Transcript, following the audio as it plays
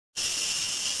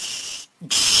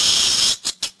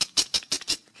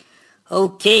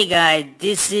Okay guys,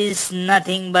 this is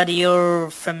nothing but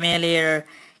your familiar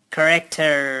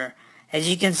character. As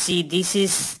you can see, this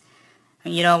is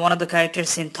one of the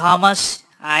characters in Thomas.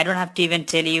 I don't have to even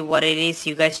tell you what it is.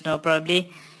 You guys know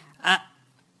probably.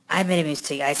 I made a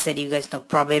mistake. I said you guys know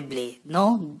probably.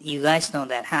 No, you guys know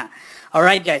that, huh?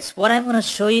 Alright guys, what I'm gonna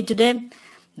show you today,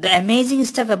 the amazing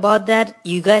stuff about that,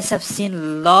 you guys have seen a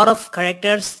lot of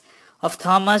characters of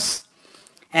Thomas,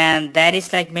 and that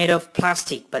is like made of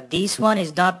plastic, but this one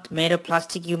is not made of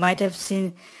plastic. You might have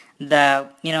seen the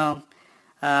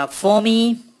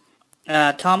foamy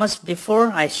Thomas before.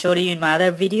 I showed you in my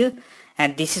other video,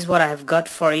 and this is what I have got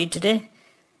for you today.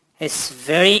 It's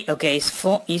very okay. It's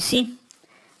you see,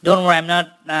 don't worry, I'm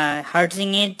not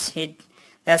hurting it.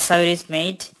 That's how it is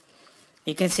made.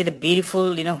 You can see the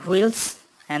beautiful wheels,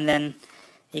 and then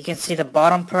you can see the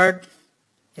bottom part.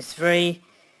 It's very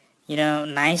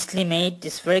nicely made.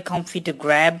 It's very comfy to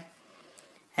grab,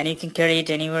 and you can carry it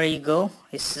anywhere you go.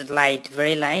 It's light,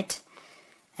 very light.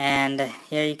 And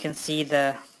here you can see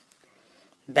the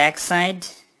back side.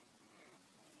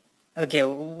 Okay,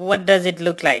 what does it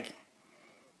look like?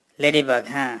 Ladybug,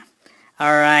 huh?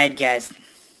 Alright guys,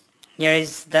 here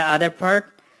is the other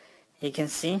part, you can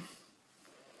see,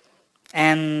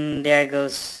 and there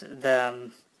goes the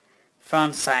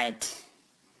front side.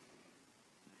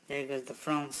 There goes the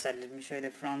front side. Let me show you the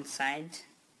front side.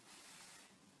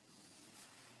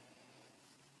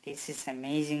 This is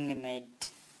amazingly made.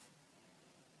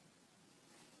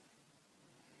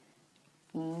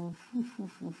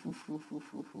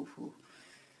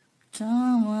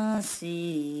 Thomas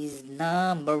is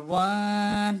number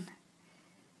one.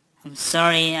 I'm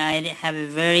sorry, I have a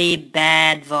very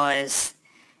bad voice.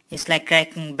 It's like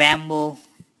cracking bamboo.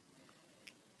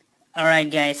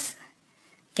 Alright guys,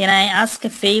 can I ask a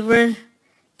favor?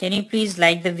 Can you please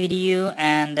like the video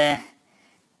and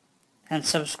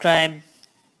subscribe?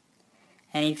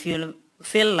 And if you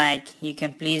feel like, you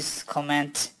can please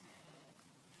comment.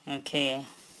 Okay.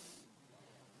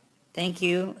 Thank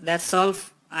you. That's all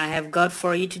I have got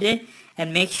for you today.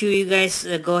 And make sure you guys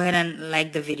go ahead and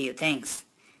like the video. Thanks.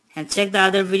 And check the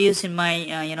other videos in my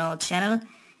channel.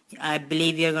 I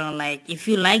believe you're gonna like. If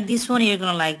you like this one, you're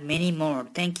gonna like many more.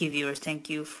 Thank you viewers. Thank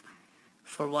you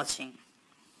for watching.